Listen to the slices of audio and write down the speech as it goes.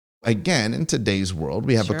again, in today's world,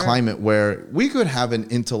 we have a climate where we could have an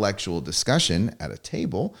intellectual discussion at a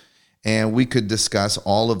table, and we could discuss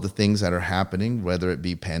all of the things that are happening, whether it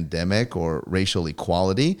be pandemic or racial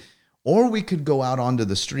equality, or we could go out onto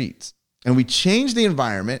the streets and we change the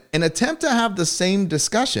environment and attempt to have the same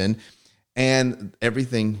discussion, and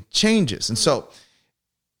everything changes. And so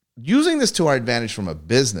using this to our advantage from a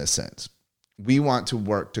business sense, we want to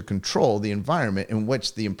work to control the environment in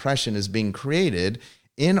which the impression is being created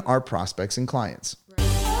in our prospects and clients.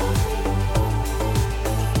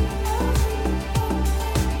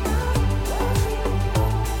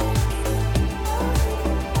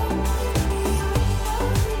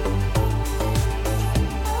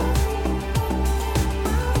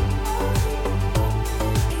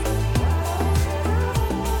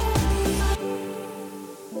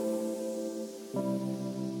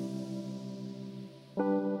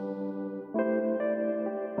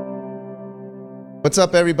 What's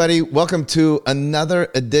up, everybody? Welcome to another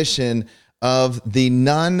edition of the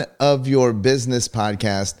None of Your Business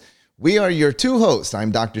podcast. We are your two hosts. I'm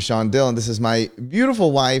Dr. Sean Dill, and this is my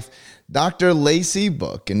beautiful wife, Dr. Lacey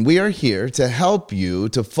Book, and we are here to help you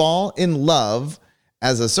to fall in love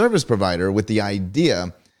as a service provider with the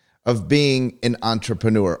idea of being an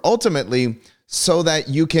entrepreneur, ultimately so that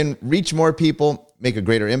you can reach more people, make a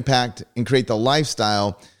greater impact, and create the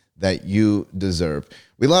lifestyle that you deserve.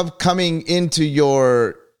 We love coming into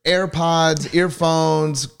your AirPods,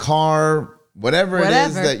 earphones, car, whatever it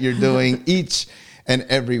is that you're doing each and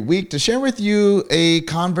every week to share with you a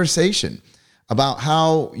conversation about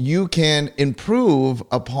how you can improve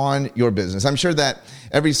upon your business. I'm sure that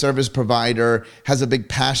every service provider has a big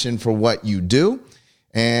passion for what you do,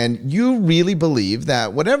 and you really believe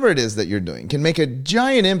that whatever it is that you're doing can make a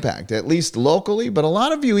giant impact, at least locally, but a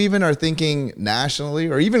lot of you even are thinking nationally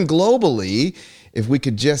or even globally, if we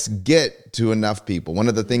could just get to enough people. One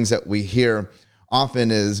of the things that we hear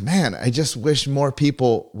often is, man, I just wish more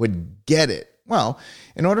people would get it. Well,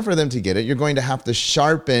 in order for them to get it, you're going to have to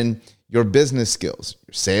sharpen your business skills,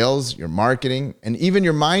 your sales, your marketing, and even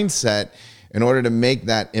your mindset in order to make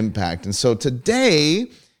that impact. And so today,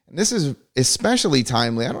 and this is especially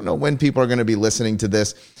timely, I don't know when people are going to be listening to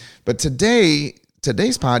this, but today's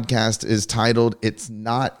podcast is titled, It's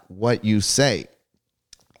Not What You Say.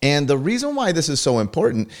 And the reason why this is so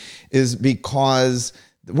important is because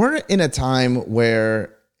we're in a time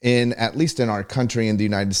where, at least in our country, in the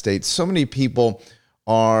United States, so many people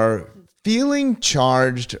are feeling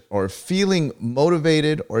charged or feeling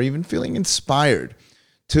motivated or even feeling inspired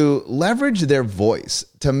to leverage their voice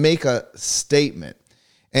to make a statement.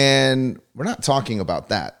 And we're not talking about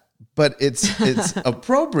that, but it's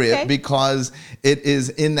appropriate because it is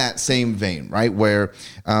in that same vein, right? Where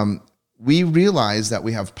we realize that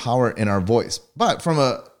we have power in our voice. But from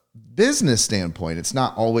a business standpoint, it's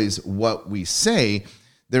not always what we say.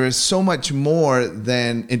 There is so much more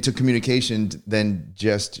into communication than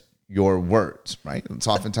just your words, right? It's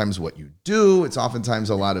oftentimes what you do. It's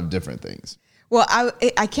oftentimes a lot of different things. Well,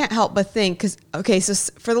 I can't help but think, so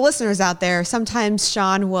for the listeners out there, sometimes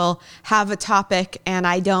Sean will have a topic and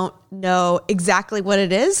I don't know exactly what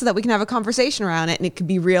it is so that we can have a conversation around it, and it could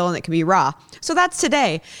be real and it could be raw. So that's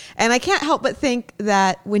today. And I can't help but think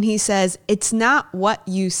that when he says, it's not what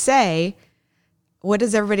you say, what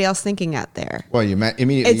is everybody else thinking out there? Well,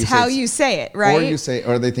 immediately it's how you say it, right?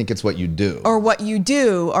 Or they think it's what you do. Or what you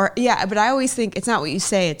do, but I always think it's not what you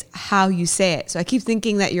say, it's how you say it. So I keep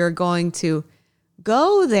thinking that you're going to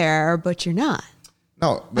go there, but you're not.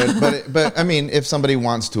 No, but I mean, if somebody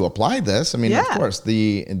wants to apply this, of course,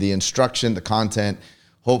 the instruction, the content,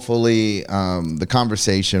 hopefully the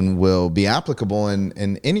conversation will be applicable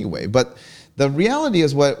in any way. But the reality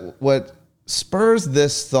is what spurs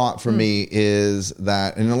this thought for me is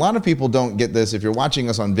that, and a lot of people don't get this, if you're watching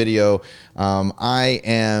us on video, I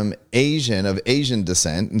am Asian, of Asian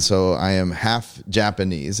descent, and so I am half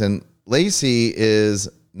Japanese, and Lacey is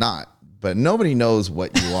not. But nobody knows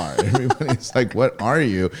what you are. Everybody's like, what are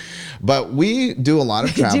you? But we do a lot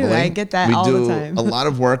of traveling. I get that all the time. We do a lot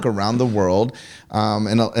of work around the world.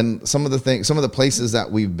 And some of the places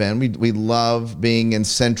that we've been, we love being in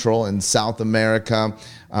Central and South America,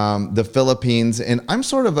 the Philippines. And I'm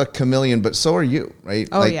sort of a chameleon, but so are you, right?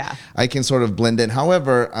 Oh, yeah. I can sort of blend in.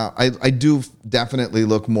 However, I do definitely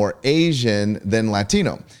look more Asian than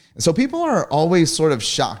Latino. So people are always sort of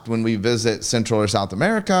shocked when we visit Central or South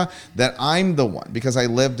America that I'm the one, because I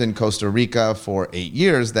lived in Costa Rica for 8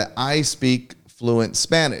 years, that I speak fluent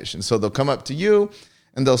Spanish. And so they'll come up to you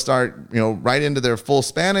and they'll start, right into their full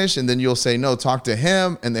Spanish. And then you'll say, no, talk to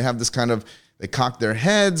him. And they have this kind of, they cock their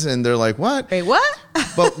heads and they're like, what? Wait, what?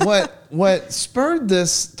 But what spurred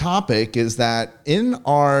this topic is that in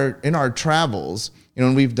our travels,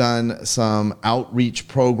 and we've done some outreach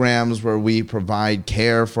programs where we provide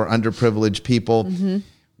care for underprivileged people. Mm-hmm.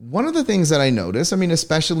 One of the things that I notice,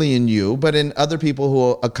 especially in you, but in other people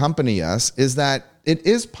who accompany us, is that it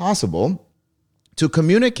is possible to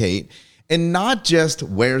communicate and not just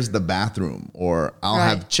where's the bathroom or I'll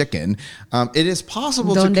have chicken. It is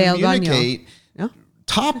possible to communicate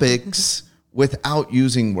topics without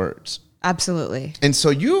using words. Absolutely. And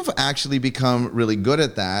so you've actually become really good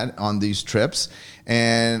at that on these trips.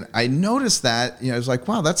 And I noticed that, I was like,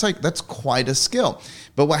 wow, that's quite a skill.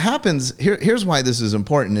 But what happens, here's why this is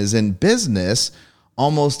important, is in business,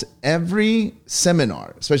 almost every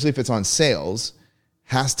seminar, especially if it's on sales,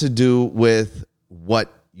 has to do with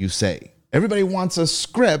what you say. Everybody wants a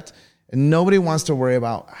script and nobody wants to worry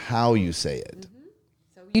about how you say it. Mm-hmm.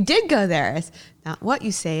 So you did go there. It's not what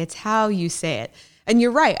you say, it's how you say it. And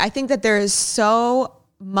you're right. I think that there is so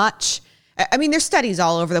much. There's studies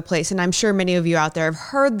all over the place, and I'm sure many of you out there have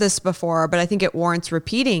heard this before, but I think it warrants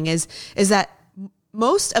repeating, is that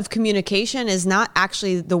most of communication is not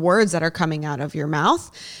actually the words that are coming out of your mouth.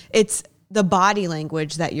 It's the body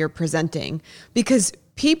language that you're presenting, because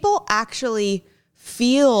people actually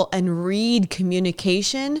feel and read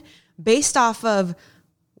communication based off of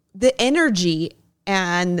the energy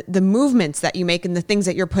and the movements that you make and the things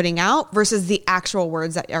that you're putting out versus the actual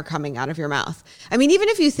words that are coming out of your mouth. Even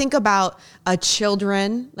if you think about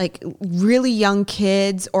children, like really young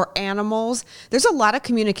kids or animals, there's a lot of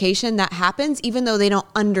communication that happens even though they don't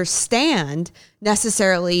understand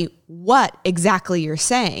necessarily what exactly you're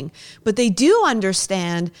saying, but they do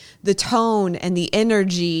understand the tone and the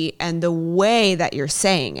energy and the way that you're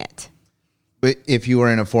saying it. If you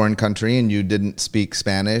were in a foreign country and you didn't speak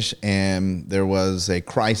Spanish and there was a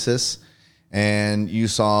crisis and you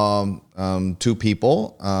saw two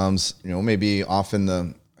people, maybe off in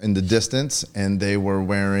the distance, and they were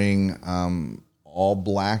wearing all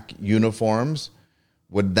black uniforms,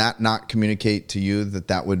 would that not communicate to you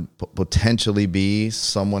that would potentially be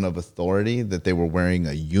someone of authority, that they were wearing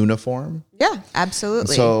a uniform? Yeah,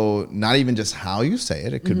 absolutely. So not even just how you say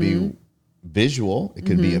it, it could be visual, it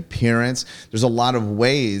could be appearance. There's a lot of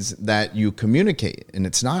ways that you communicate, and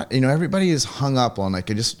it's not, everybody is hung up on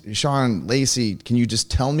Sean Lacey, can you just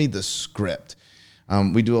tell me the script?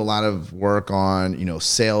 We do a lot of work on,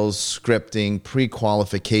 sales scripting,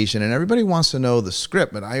 pre-qualification, and everybody wants to know the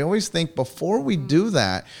script. But I always think before we do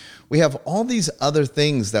that, we have all these other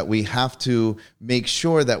things that we have to make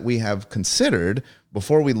sure that we have considered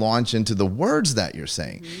before we launch into the words that you're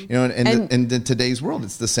saying. And in today's world,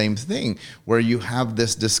 it's the same thing, where you have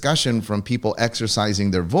this discussion from people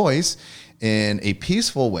exercising their voice in a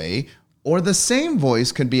peaceful way, or the same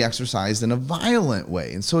voice can be exercised in a violent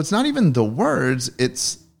way. And so it's not even the words,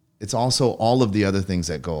 it's also all of the other things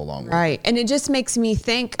that go along with it. Right. And it just makes me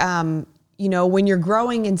think, when you're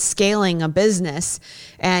growing and scaling a business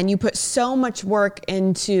and you put so much work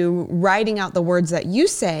into writing out the words that you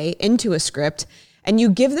say into a script, and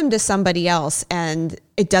you give them to somebody else and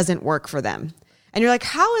it doesn't work for them. And you're like,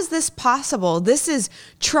 how is this possible? This is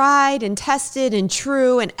tried and tested and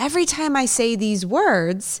true. And every time I say these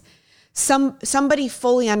words, somebody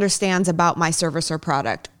fully understands about my service or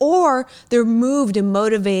product, or they're moved and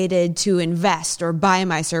motivated to invest or buy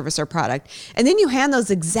my service or product. And then you hand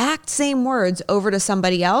those exact same words over to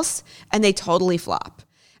somebody else and they totally flop.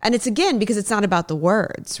 And it's, again, because it's not about the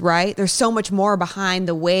words, right? There's so much more behind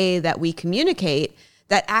the way that we communicate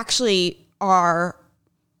that actually are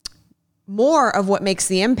more of what makes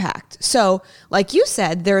the impact. So like you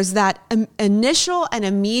said, there's that initial and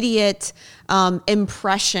immediate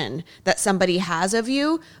impression that somebody has of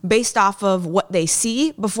you based off of what they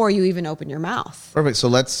see before you even open your mouth. Perfect.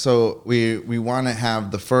 So we want to have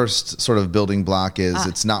the first sort of building block is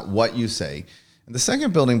it's not what you say. The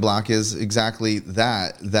second building block is exactly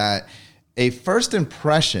that a first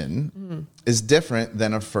impression is different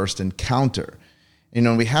than a first encounter.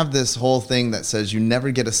 We have this whole thing that says you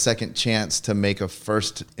never get a second chance to make a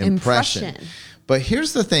first impression. But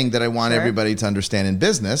here's the thing that I want everybody to understand in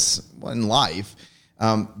business, in life.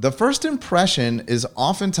 The first impression is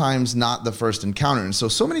oftentimes not the first encounter. And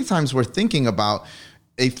so many times we're thinking about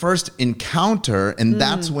a first encounter, and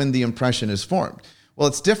that's when the impression is formed. Well,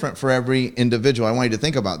 it's different for every individual. I want you to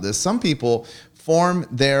think about this. Some people form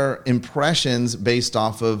their impressions based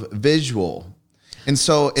off of visual. And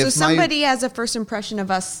so if somebody has a first impression of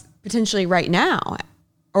us potentially right now,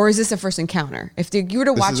 Or is this a first encounter? If you were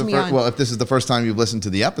to watch me on... Well, if this is the first time you've listened to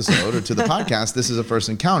the episode or to the podcast, this is a first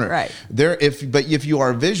encounter. Right. But if you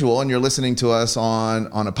are visual and you're listening to us on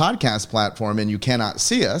a podcast platform and you cannot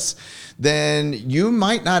see us, then you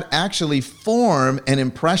might not actually form an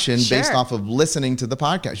impression based off of listening to the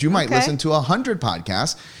podcast. You might listen to 100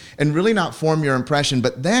 podcasts and really not form your impression,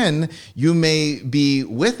 but then you may be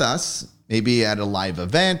with us, maybe at a live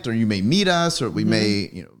event, or you may meet us, or we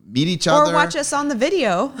may, meet each other. Or watch us on the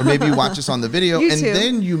video. Or maybe watch us on the video. And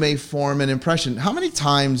then you may form an impression. How many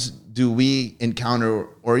times do we encounter,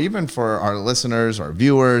 or even for our listeners or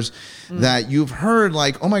viewers, that you've heard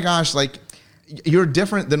like, oh my gosh, like you're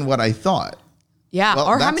different than what I thought? Yeah. Well,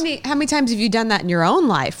 or how many times have you done that in your own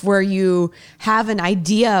life where you have an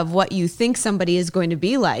idea of what you think somebody is going to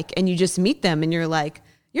be like and you just meet them and you're like,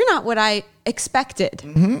 you're not what I expected.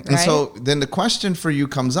 Right? And so then the question for you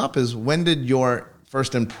comes up is, when did your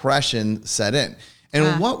first impression set in?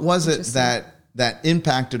 And what was it that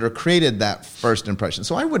impacted or created that first impression?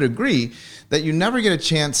 So I would agree that you never get a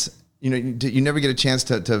chance, you never get a chance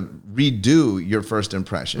to redo your first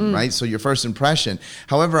impression, right? So your first impression.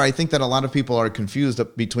 However, I think that a lot of people are confused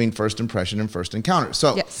between first impression and first encounter.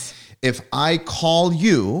 So if I call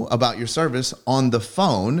you about your service on the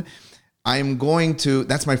phone,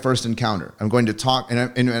 that's my first encounter. I'm going to talk,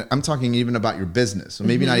 and I'm talking even about your business. So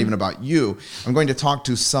maybe not even about you. I'm going to talk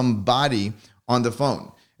to somebody on the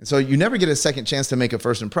phone. And so you never get a second chance to make a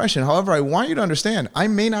first impression. However, I want you to understand, I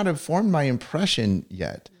may not have formed my impression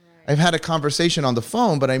yet. I've had a conversation on the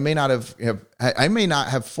phone, but I may not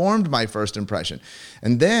have formed my first impression.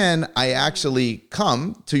 And then I actually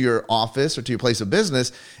come to your office or to your place of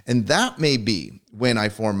business, and that may be when I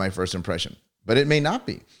form my first impression, but it may not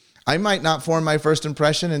be. I might not form my first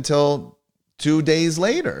impression until 2 days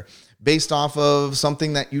later, based off of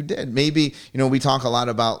something that you did. Maybe, we talk a lot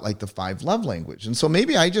about like the 5 love language. And so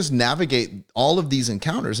maybe I just navigate all of these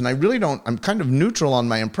encounters and I'm kind of neutral on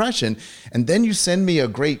my impression. And then you send me a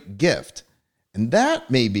great gift. And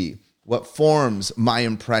that may be what forms my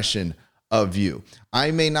impression of you.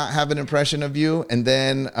 I may not have an impression of you. And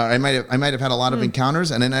then I might have had a lot of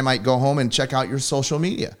encounters, and then I might go home and check out your social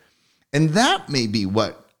media. And that may be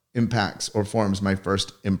what impacts or forms my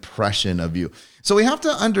first impression of you. So we have to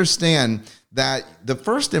understand that the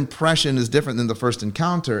first impression is different than the first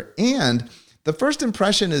encounter, and the first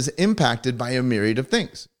impression is impacted by a myriad of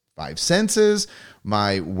things. 5 senses,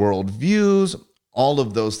 my world views, all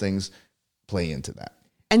of those things play into that.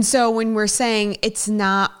 And so when we're saying it's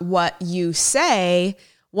not what you say,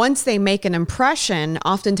 once they make an impression,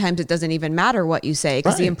 oftentimes it doesn't even matter what you say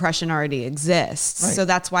because the impression already exists. Right. So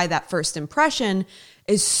that's why that first impression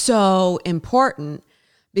is so important,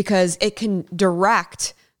 because it can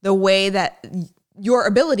direct the way that your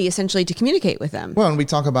ability essentially to communicate with them. Well, and we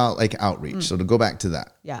talk about like outreach. So to go back to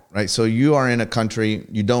that, right? So you are in a country,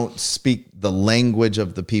 you don't speak the language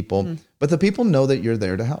of the people, but the people know that you're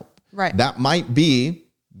there to help. Right. That might be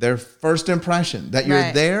their first impression, that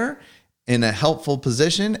you're there in a helpful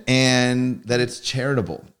position and that it's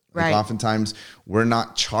charitable. Like oftentimes we're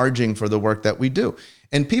not charging for the work that we do.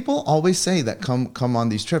 And people always say that come on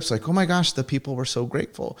these trips, like, oh my gosh, the people were so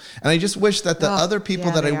grateful. And I just wish that the other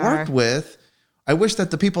people that I worked with, I wish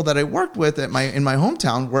that the people that I worked with in my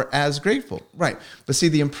hometown were as grateful. Right. But see,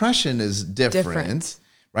 the impression is different.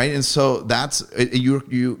 Right. And so that's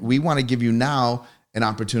we want to give you now an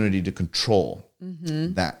opportunity to control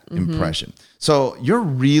that impression. So you're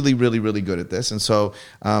really, really, really good at this. And so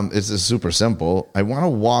it's super simple. I want to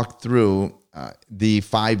walk through the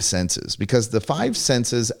 5 senses, because the 5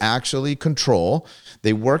 senses actually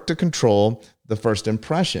they work to control the first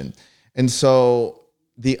impression. And so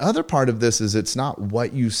the other part of this is it's not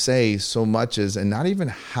what you say so much as, and not even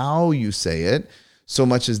how you say it so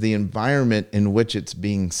much as the environment in which it's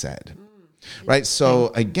being said. Right.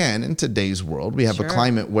 So again, in today's world, we have a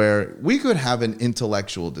climate where we could have an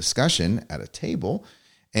intellectual discussion at a table,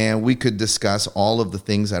 and we could discuss all of the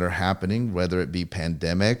things that are happening, whether it be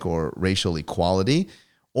pandemic or racial equality,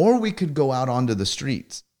 or we could go out onto the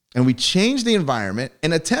streets and we change the environment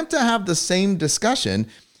and attempt to have the same discussion,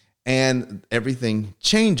 and everything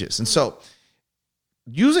changes. And so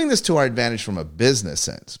using this to our advantage from a business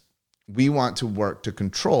sense, we want to work to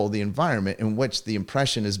control the environment in which the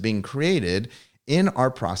impression is being created in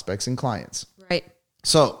our prospects and clients. Right.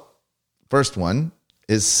 So first one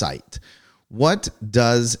is sight. What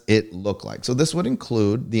does it look like? So this would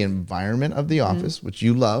include the environment of the office, which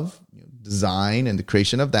you love, design and the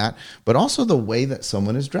creation of that, but also the way that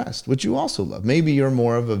someone is dressed, which you also love. Maybe you're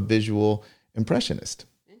more of a visual impressionist.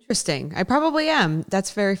 Interesting. I probably am.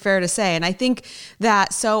 That's very fair to say. And I think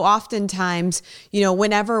that so oftentimes,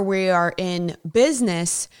 whenever we are in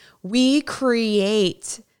business, we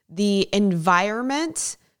create the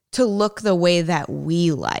environment to look the way that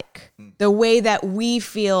we like, the way that we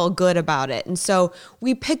feel good about it. And so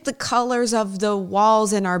we pick the colors of the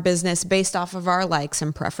walls in our business based off of our likes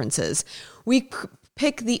and preferences. We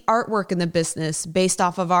pick the artwork in the business based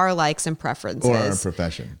off of our likes and preferences.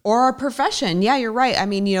 Or our profession. Yeah, you're right. I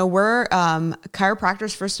mean, we're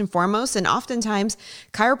chiropractors first and foremost, and oftentimes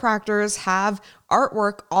chiropractors have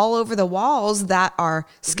artwork all over the walls that are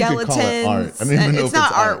skeletons. It's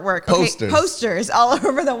not artwork. Posters. Okay, posters all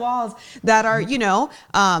over the walls that are,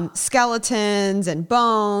 skeletons and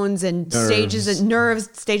bones and nerves,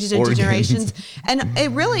 stages of degenerations. And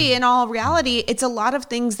it really, in all reality, it's a lot of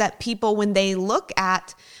things that people, when they look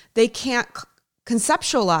at, they can't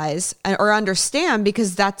conceptualize or understand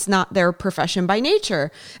because that's not their profession by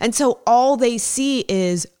nature. And so all they see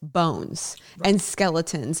is bones and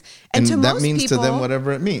skeletons. And to that means people, to them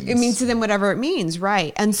whatever it means. It means to them whatever it means,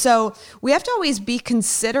 right? And so we have to always be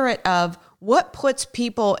considerate of what puts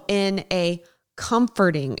people in a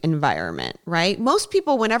comforting environment, right? Most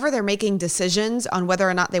people, whenever they're making decisions on whether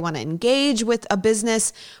or not they want to engage with a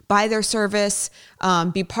business, buy their service,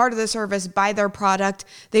 be part of the service, buy their product,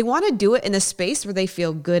 they want to do it in a space where they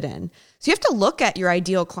feel good in. So you have to look at your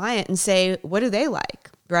ideal client and say, what do they like,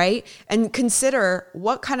 right? And consider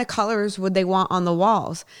what kind of colors would they want on the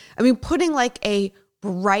walls. I mean, putting like a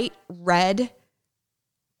bright red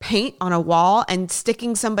paint on a wall and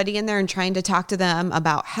sticking somebody in there and trying to talk to them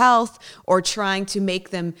about health or trying to make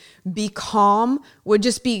them be calm would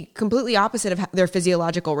just be completely opposite of their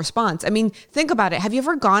physiological response. I mean, think about it. Have you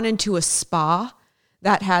ever gone into a spa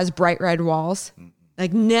that has bright red walls?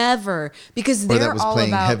 Like never, because they're that was all playing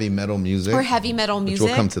about heavy metal music, which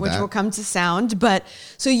will come to sound. But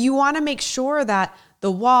so you want to make sure that the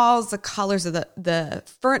walls, the colors of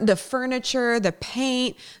the furniture, the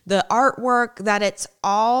paint, the artwork, that it's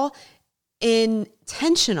all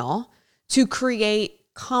intentional to create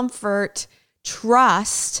comfort,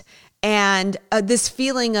 trust, and this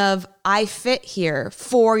feeling of I fit here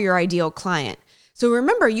for your ideal client. So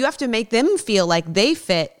remember, you have to make them feel like they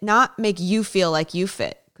fit, not make you feel like you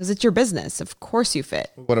fit. Because it's your business. Of course you fit.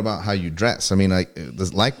 What about how you dress? I mean,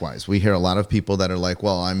 likewise, we hear a lot of people that are like,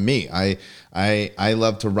 well, I'm me. I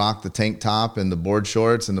love to rock the tank top and the board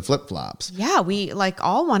shorts and the flip flops. Yeah, we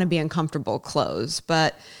all want to be in comfortable clothes.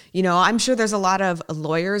 But, I'm sure there's a lot of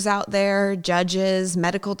lawyers out there, judges,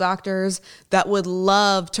 medical doctors that would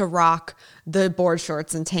love to rock the board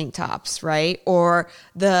shorts and tank tops, right? Or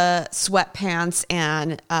the sweatpants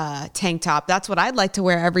and tank top. That's what I'd like to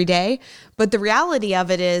wear every day. But the reality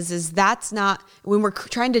of it is that's not, when we're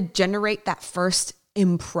trying to generate that first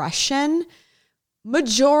impression,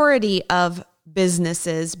 majority of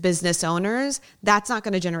business owners, that's not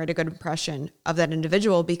going to generate a good impression of that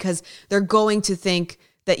individual because they're going to think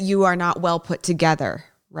that you are not well put together,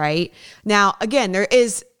 right? Now, again, there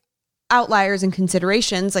is outliers and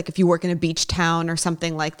considerations, like if you work in a beach town or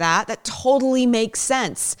something like that, that totally makes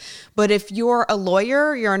sense. But if you're a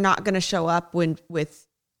lawyer, you're not going to show up with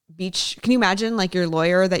beach. Can you imagine like your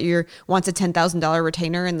lawyer that wants a $10,000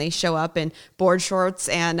 retainer and they show up in board shorts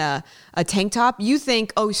and a tank top? You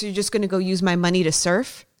think, oh, so you're just going to go use my money to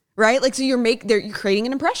surf, right? Like, so you're creating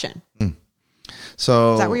an impression.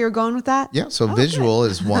 So is that where you're going with that? Yeah. So visual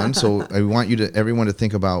is one. So I want everyone to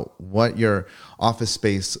think about what your office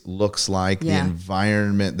space looks like, the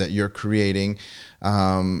environment that you're creating.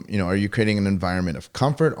 Are you creating an environment of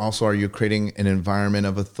comfort? Also, are you creating an environment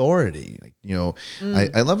of authority?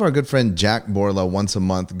 I love our good friend Jack Borla once a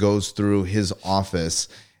month goes through his office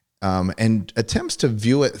and attempts to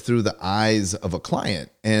view it through the eyes of a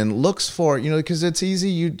client and looks for, because it's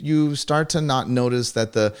easy. You start to not notice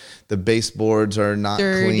that the baseboards are not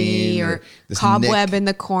dirty clean or cobweb in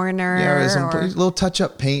the corner. Yeah, a little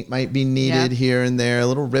touch-up paint might be needed here and there, a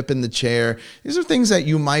little rip in the chair. These are things that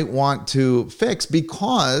you might want to fix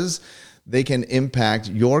because they can impact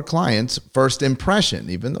your client's first impression,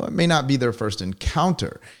 even though it may not be their first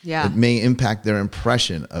encounter. Yeah. It may impact their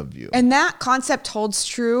impression of you. And that concept holds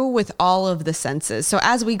true with all of the senses. So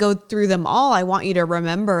as we go through them all, I want you to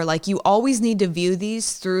remember, you always need to view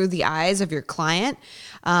these through the eyes of your client,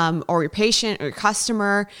 or your patient or your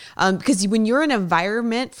customer. Because when you're in an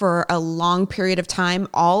environment for a long period of time,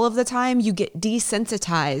 all of the time, you get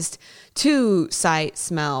desensitized to sight,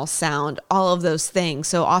 smell, sound, all of those things.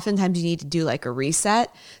 So oftentimes you need to do a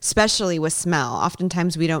reset, especially with smell.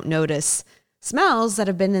 Oftentimes we don't notice smells that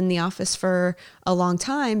have been in the office for a long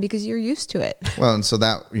time because you're used to it. Well, and so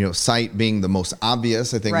that, sight being the most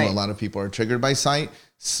obvious, I think a lot of people are triggered by sight.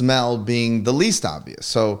 smell being the least obvious.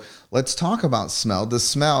 So let's talk about smell. The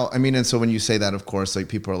smell, I mean, and so when you say that, of course, like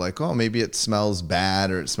people are like, oh, maybe it smells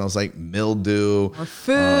bad or it smells like mildew or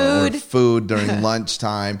food, during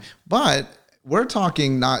lunchtime. But we're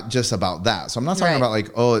talking not just about that. So I'm not talking about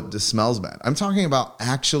like, oh, it just smells bad. I'm talking about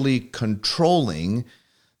actually controlling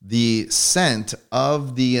the scent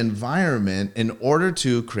of the environment in order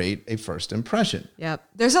to create a first impression. Yep.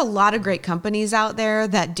 There's a lot of great companies out there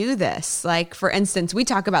that do this. Like, for instance, we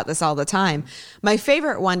talk about this all the time. My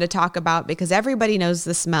favorite one to talk about, because everybody knows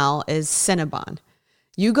the smell, is Cinnabon.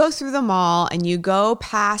 You go through the mall and you go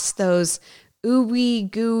past those ooey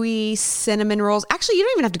gooey cinnamon rolls. Actually, you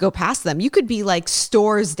don't even have to go past them. You could be like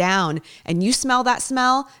stores down and you smell that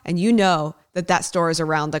smell and you know that that store is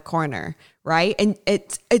around the corner, right? And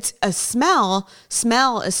it's a smell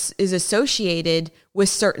is associated with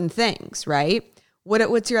certain things, right?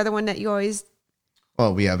 What's your other one that you always...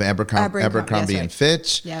 Well, we have Abercrombie and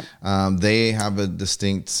Fitch. Yep. They have a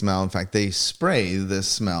distinct smell. In fact, they spray this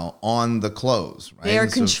smell on the clothes. Right? They are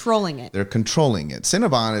controlling it. They're controlling it.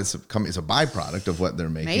 Cinnabon is a byproduct of what they're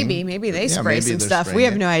making. Maybe they spray some stuff. We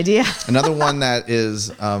have no idea. Another one that is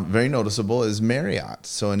very noticeable is Marriott.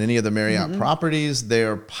 So in any of the Marriott properties,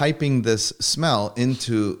 they're piping this smell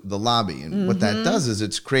into the lobby. And what that does is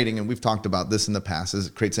it's creating, and we've talked about this in the past, is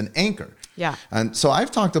it creates an anchor. Yeah. And so I've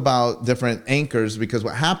talked about different anchors because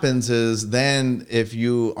what happens is then if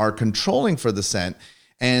you are controlling for the scent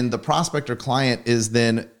and the prospect or client is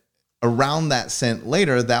then around that scent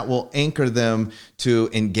later, that will anchor them to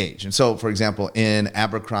engage. And so, for example, in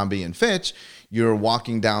Abercrombie and Fitch, you're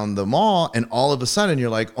walking down the mall and all of a sudden you're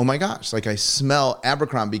like, oh my gosh, like I smell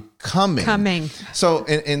Abercrombie coming. So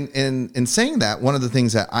in saying that, one of the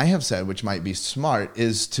things that I have said, which might be smart,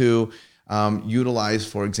 is to utilize,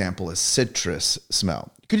 for example, a citrus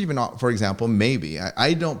smell. You could even, for example, maybe,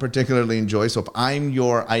 I don't particularly enjoy, so if I'm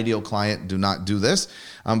your ideal client, do not do this,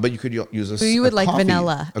 but you could use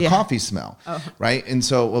vanilla. Coffee smell, right? And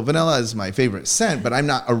so, well, vanilla is my favorite scent, but I'm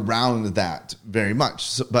not around that very much.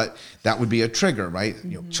 So, but that would be a trigger, right?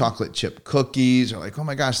 You know, chocolate chip cookies, or like, oh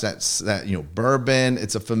my gosh, that's bourbon.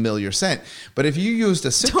 It's a familiar scent. But if you used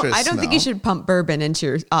a citrus I don't think you should pump bourbon into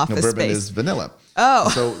your office bourbon space. is vanilla.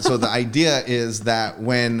 Oh. So the idea is that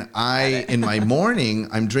when in my morning,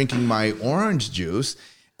 I'm drinking my orange juice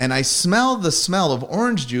and I smell the smell of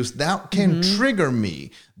orange juice, that can trigger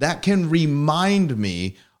me. That can remind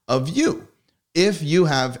me of you. If you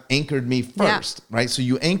have anchored me first, right? So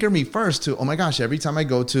you anchor me first to, oh my gosh, every time I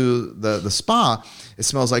go to the spa, it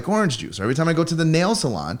smells like orange juice. Or every time I go to the nail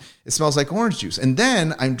salon, it smells like orange juice. And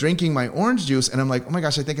then I'm drinking my orange juice and I'm like, oh my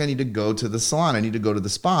gosh, I think I need to go to the salon. I need to go to the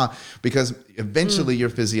spa, because eventually your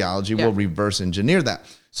physiology will reverse engineer that.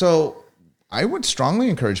 So I would strongly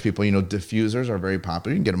encourage people, diffusers are very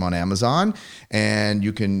popular. You can get them on Amazon and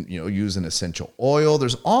you can, use an essential oil.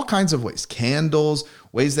 There's all kinds of ways, candles,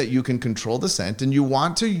 ways that you can control the scent. And you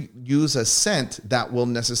want to use a scent that will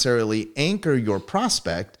necessarily anchor your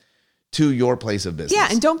prospect to your place of business. Yeah.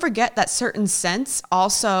 And don't forget that certain scents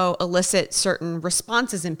also elicit certain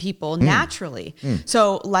responses in people naturally.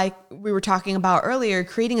 So like we were talking about earlier,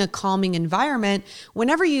 creating a calming environment.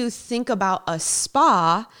 Whenever you think about a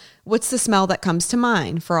spa, what's the smell that comes to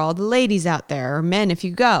mind for all the ladies out there, or men if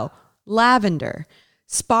you go? Lavender.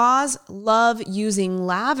 Spas love using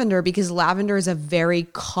lavender because lavender is a very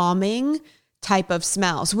calming type of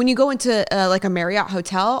smell. So when you go into like a Marriott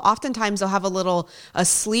hotel, oftentimes they'll have a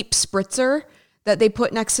sleep spritzer that they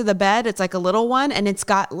put next to the bed. It's like a little one and it's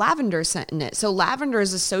got lavender scent in it. So lavender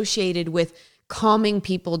is associated with calming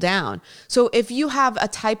people down. So if you have a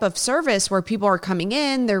type of service where people are coming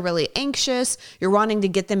in, they're really anxious, you're wanting to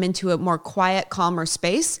get them into a more quiet, calmer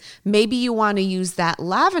space, maybe you want to use that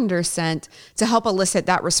lavender scent to help elicit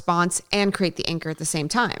that response and create the anchor at the same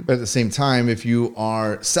time. But at the same time, if you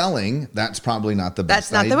are selling, that's probably not the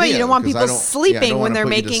best idea. That's not the way. You don't want people sleeping when they're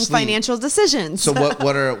making financial decisions. So what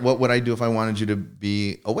would I do if I wanted you to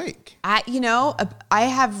be awake? I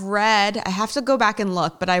have to go back and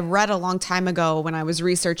look, but I read a long time ago when I was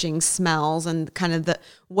researching smells and kind of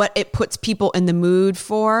what it puts people in the mood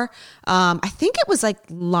for. I think it was like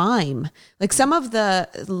lime, like some of the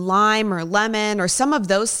lime or lemon or some of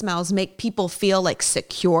those smells make people feel like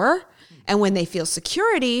secure. And when they feel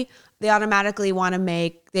security, they automatically want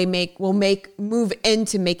to move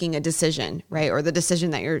into making a decision, right? Or the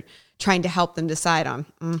decision that you're trying to help them decide on.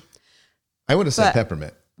 I would have said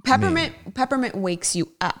peppermint. Peppermint wakes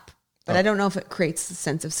you up, but I don't know if it creates a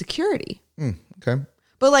sense of security. Okay.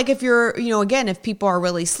 But like if you're, again, if people are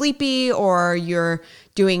really sleepy or you're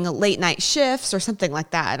doing late night shifts or something like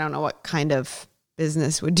that, I don't know what kind of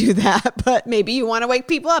business would do that, but maybe you want to wake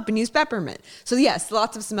people up and use peppermint. So yes,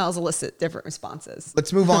 lots of smells elicit different responses.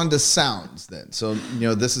 Let's move on to sounds then. So,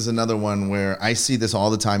 this is another one where I see this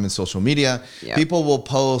all the time in social media. Yep. People will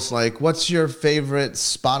post like, what's your favorite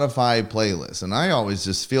Spotify playlist? And I always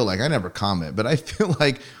just feel like I never comment, but I feel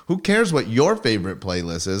like who cares what your favorite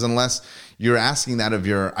playlist is unless you're asking that of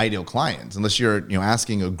your ideal clients, unless you're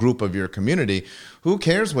asking a group of your community. Who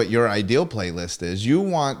cares what your ideal playlist is? You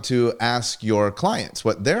want to ask your clients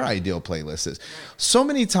what their ideal playlist is. So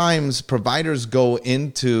many times providers go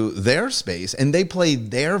into their space and they play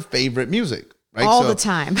their favorite music. Right? All the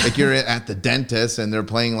time. Like you're at the dentist and they're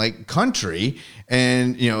playing like country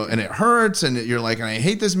and and it hurts and you're like, and I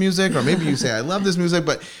hate this music, or maybe you say I love this music,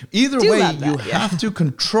 but either way you have to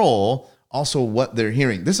control also what they're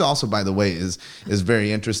hearing. This also, by the way, is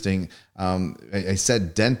very interesting. I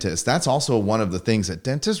said dentist. That's also one of the things that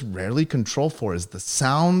dentists rarely control for is the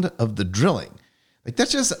sound of the drilling. Like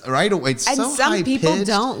that's just right away. It's and so some people high-pitched.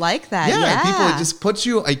 don't like that. Yeah, people, it just puts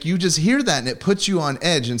you, like you just hear that and it puts you on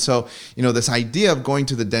edge. And so, this idea of going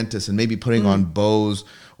to the dentist and maybe putting on Bose,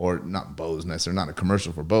 or not Bose necessarily, not a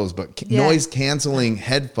commercial for Bose, but noise canceling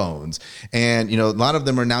headphones. And, a lot of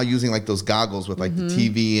them are now using like those goggles with like the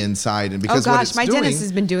TV inside. And because what it's my doing, dentist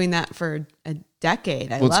has been doing that for a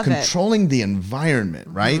decade. I well, love it's controlling the environment,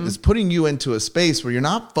 right? It's putting you into a space where you're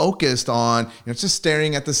not focused on, it's just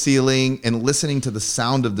staring at the ceiling and listening to the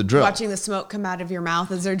sound of the drill. Watching the smoke come out of your mouth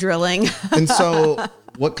as they're drilling. And so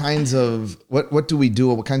what kinds of, what do we do?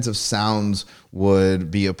 What kinds of sounds would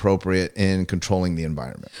be appropriate in controlling the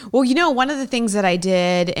environment? Well, one of the things that I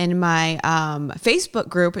did in my Facebook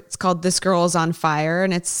group, it's called This Girl is on Fire,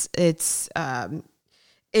 and it's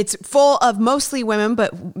full of mostly women,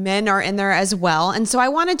 but men are in there as well. And so I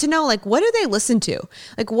wanted to know, like, what do they listen to?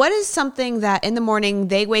 Like, what is something that in the morning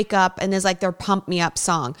they wake up and is like their pump me up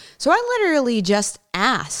song? So I literally just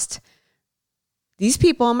asked these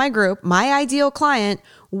people in my group, my ideal client,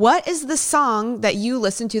 what is the song that you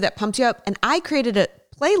listen to that pumps you up? And I created a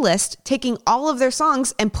playlist taking all of their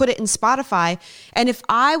songs and put it in Spotify. And if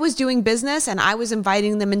I was doing business and I was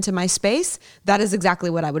inviting them into my space, that is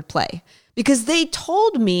exactly what I would play. Because they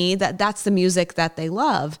told me that that's the music that they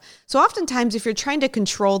love. So oftentimes, if you're trying to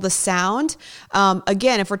control the sound,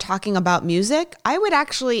 again, if we're talking about music, I would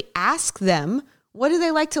actually ask them, what do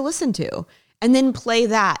they like to listen to? And then play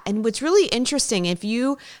that. And what's really interesting, if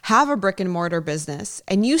you have a brick and mortar business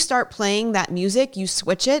and you start playing that music, you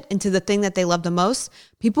switch it into the thing that they love the most,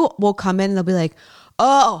 people will come in and they'll be like,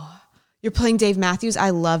 oh, you're playing Dave Matthews?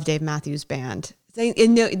 I love Dave Matthews Band.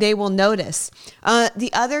 They will notice.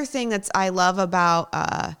 The other thing that I love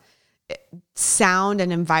about sound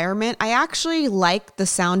and environment, I actually like the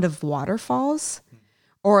sound of waterfalls,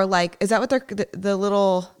 or like, is that what they're the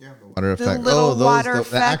little water effect?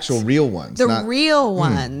 The actual real ones, real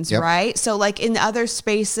ones, yep. Right? So like in other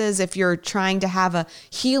spaces, if you're trying to have a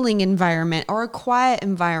healing environment or a quiet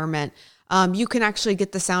environment, you can actually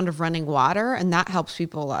get the sound of running water, and that helps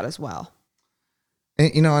people a lot as well.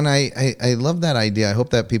 And, and I love that idea. I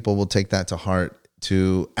hope that people will take that to heart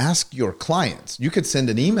to ask your clients. You could send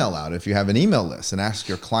an email out if you have an email list and ask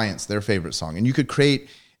your clients their favorite song. And you could create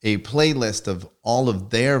a playlist of all of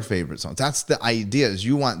their favorite songs. That's the idea, is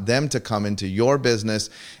you want them to come into your business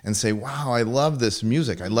and say, wow, I love this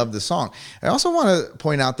music. I love this song. I also want to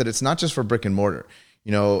point out that it's not just for brick and mortar.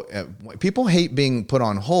 People hate being put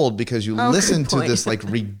on hold because you listen to this like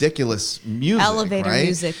ridiculous music, elevator right?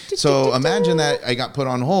 music. So imagine that I got put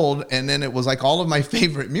on hold and then it was like all of my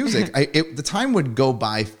favorite music. The time would go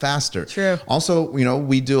by faster. True. Also,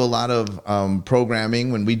 we do a lot of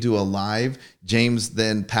programming when we do a live. James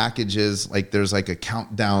then packages, like there's like a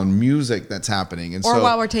countdown music that's happening. And or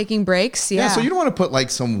while we're taking breaks. Yeah. So you don't want to put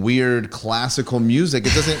like some weird classical music.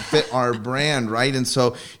 It doesn't fit our brand, right? And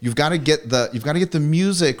so you've got to get the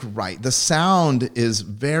music right. The sound is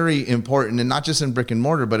very important, and not just in brick and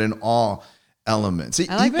mortar, but in all elements.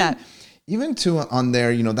 I like that. Even on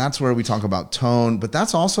there, that's where we talk about tone, but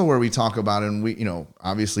that's also where we talk about, and we,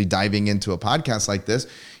 obviously diving into a podcast like this,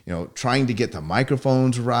 trying to get the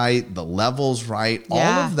microphones right, the levels right. Yeah.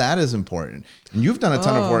 All of that is important. And you've done a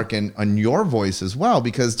ton of work on your voice as well,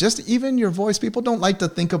 because just even your voice, people don't like to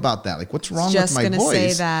think about that. Like, what's wrong with my voice? Just going to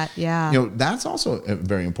say that. Yeah. That's also a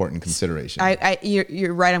very important consideration.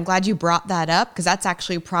 You're right. I'm glad you brought that up, because that's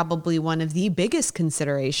actually probably one of the biggest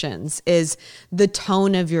considerations is the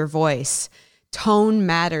tone of your voice. Tone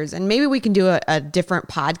matters. And maybe we can do a different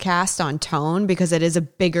podcast on tone, because it is a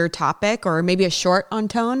bigger topic, or maybe a short on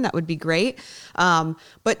tone. That would be great.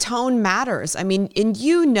 But tone matters. I mean,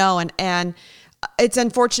 and it's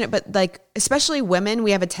unfortunate, but like, especially women,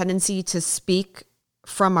 we have a tendency to speak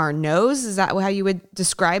from our nose. Is that how you would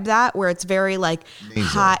describe that? Where it's very like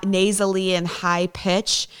high, nasally and high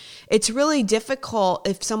pitch. It's really difficult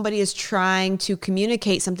if somebody is trying to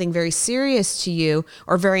communicate something very serious to you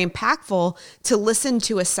or very impactful to listen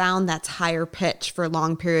to a sound that's higher pitch for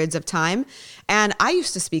long periods of time. And I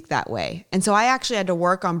used to speak that way. And so I actually had to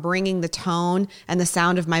work on bringing the tone and the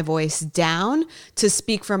sound of my voice down to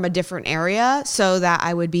speak from a different area so that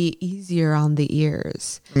I would be easier on the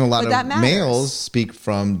ears. And a lot of males speak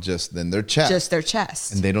from just their chest. Just their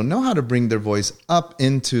chest. And they don't know how to bring their voice up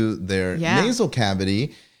into their nasal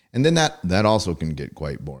cavity. And then that also can get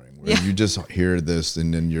quite boring. Where you just hear this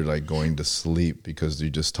and then you're like going to sleep because you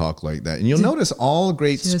just talk like that. And you'll notice all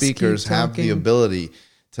great speakers have the ability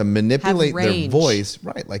to manipulate their voice,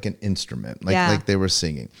 right, like an instrument, like they were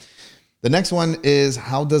singing. The next one is,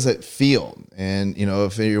 how does it feel? And,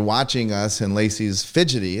 if you're watching us and Lacey's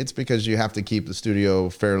fidgety, it's because you have to keep the studio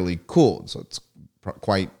fairly cool. So it's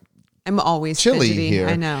quite I'm always chilly fidgety. here.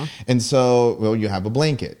 I know. And so, you have a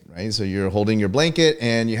blanket, right? So you're holding your blanket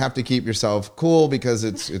and you have to keep yourself cool because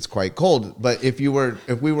it's quite cold. But if we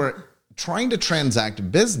were trying to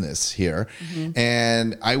transact business here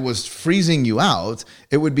and I was freezing you out,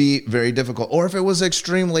 it would be very difficult. Or if it was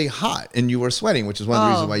extremely hot and you were sweating, which is one of the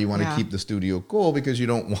reasons why you want to keep the studio cool, because you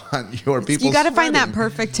don't want your people You got to find that sweating.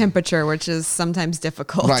 perfect temperature, which is sometimes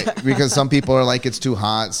difficult. Right, because some people are like, it's too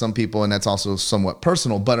hot. Some people, and that's also somewhat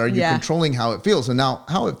personal, but are you controlling how it feels? And now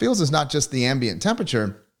how it feels is not just the ambient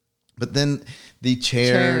temperature, but then the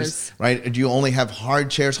chairs, right? Do you only have hard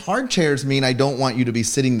chairs? Hard chairs mean I don't want you to be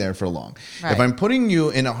sitting there for long. Right. If I'm putting you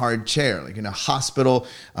in a hard chair, like in a hospital,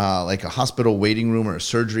 like a hospital waiting room or a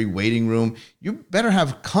surgery waiting room, you better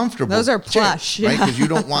have comfortable Those are chairs, plush. right? Because you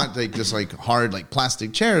don't want just hard,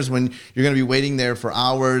 plastic chairs when you're going to be waiting there for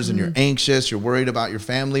hours and you're anxious, you're worried about your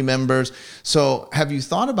family members. So have you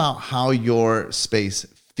thought about how your space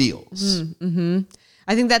feels?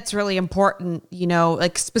 I think that's really important,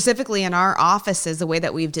 specifically in our offices, the way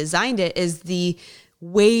that we've designed it is the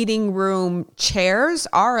waiting room chairs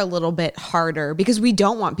are a little bit harder because we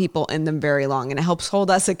don't want people in them very long and it helps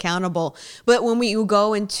hold us accountable. But when we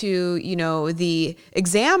go into, the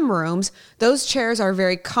exam rooms, those chairs are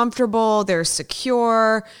very comfortable. They're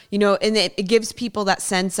secure, and it gives people that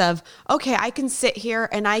sense of, okay, I can sit here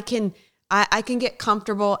and I can get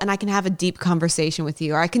comfortable and I can have a deep conversation with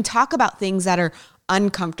you, or I can talk about things that are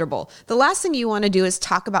uncomfortable. The last thing you want to do is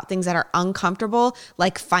talk about things that are uncomfortable,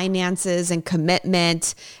 like finances and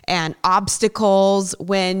commitment and obstacles,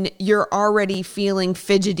 when you're already feeling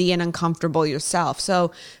fidgety and uncomfortable yourself.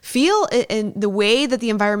 So feel in the way that the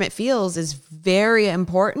environment feels is very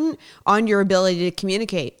important on your ability to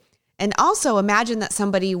communicate. And also imagine that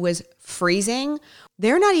somebody was freezing.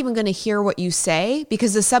 They're not even going to hear what you say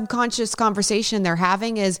because the subconscious conversation they're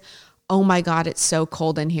having is, oh my God, it's so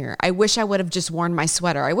cold in here. I wish I would have just worn my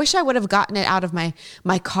sweater. I wish I would have gotten it out of my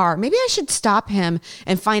car. Maybe I should stop him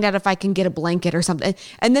and find out if I can get a blanket or something.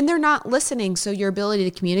 And then they're not listening. So your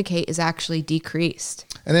ability to communicate is actually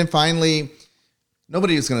decreased. And then finally,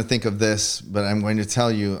 nobody is going to think of this, but I'm going to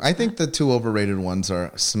tell you, I think the two overrated ones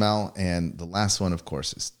are smell, and the last one, of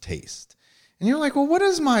course, is taste. And you're like, well, what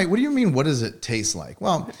do you mean? What does it taste like?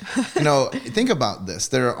 Well, think about this.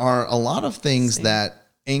 There are a lot of things that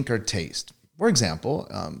anchor taste. For example,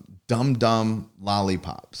 Dum Dum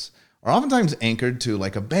lollipops are oftentimes anchored to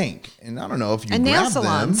like a bank. And I don't know if you grab nail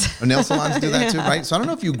salons. them. Nail salons do that too, right? So I don't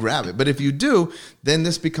know if you grab it, but if you do, then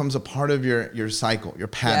this becomes a part of your cycle, your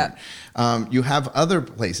pattern. Yep. You have other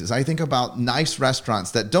places. I think about nice restaurants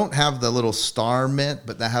that don't have the little star mint,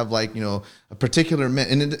 but that have a particular mint.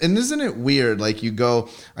 And isn't it weird? Like you go,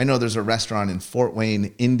 I know there's a restaurant in Fort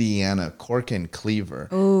Wayne, Indiana, Cork and Cleaver,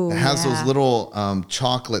 that has those little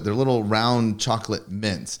they're little round chocolate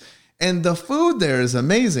mints. And the food there is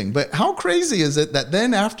amazing. But how crazy is it that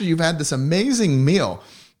then after you've had this amazing meal,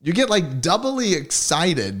 you get like doubly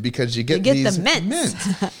excited because you get these the mints.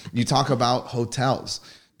 You talk about hotels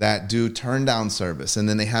that do turn down service, and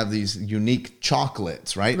then they have these unique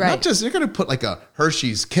chocolates, right? Not just, you're going to put like a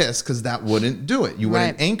Hershey's Kiss because that wouldn't do it. You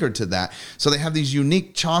wouldn't anchor to that. So they have these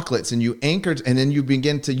unique chocolates and you anchored, and then you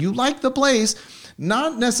you like the place,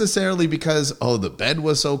 not necessarily because, the bed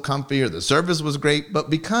was so comfy or the service was great, but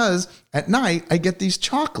because at night I get these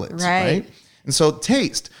chocolates, right? And so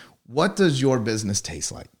taste, what does your business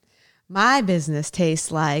taste like? My business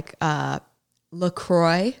tastes like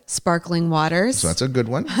LaCroix sparkling waters. So that's a good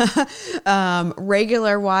one.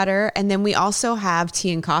 Regular water. And then we also have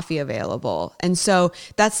tea and coffee available. And so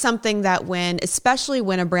that's something that especially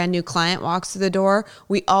when a brand new client walks through the door,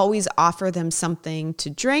 we always offer them something to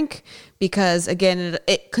drink because again,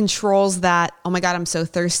 it controls that, oh my God, I'm so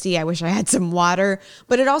thirsty, I wish I had some water.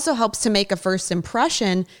 But it also helps to make a first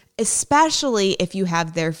impression, especially if you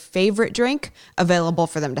have their favorite drink available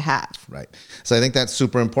for them to have. Right. So I think that's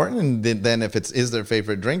super important. And then if it is their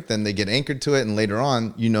favorite drink, then they get anchored to it. And later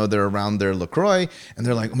on, they're around their LaCroix and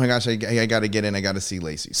they're like, oh my gosh, I got to get in. I got to see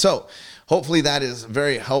Lacey. So hopefully that is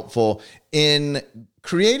very helpful in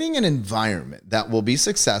creating an environment that will be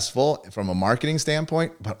successful from a marketing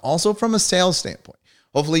standpoint, but also from a sales standpoint.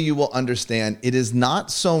 Hopefully you will understand it is not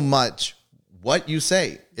so much what you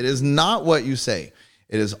say. It is not what you say.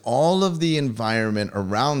 It is all of the environment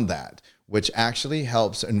around that, which actually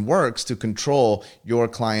helps and works to control your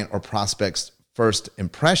client or prospect's first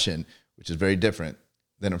impression, which is very different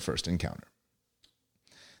than a first encounter.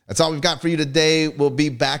 That's all we've got for you today. We'll be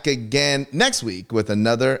back again next week with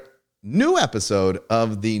another new episode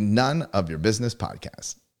of the None of Your Business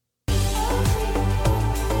podcast.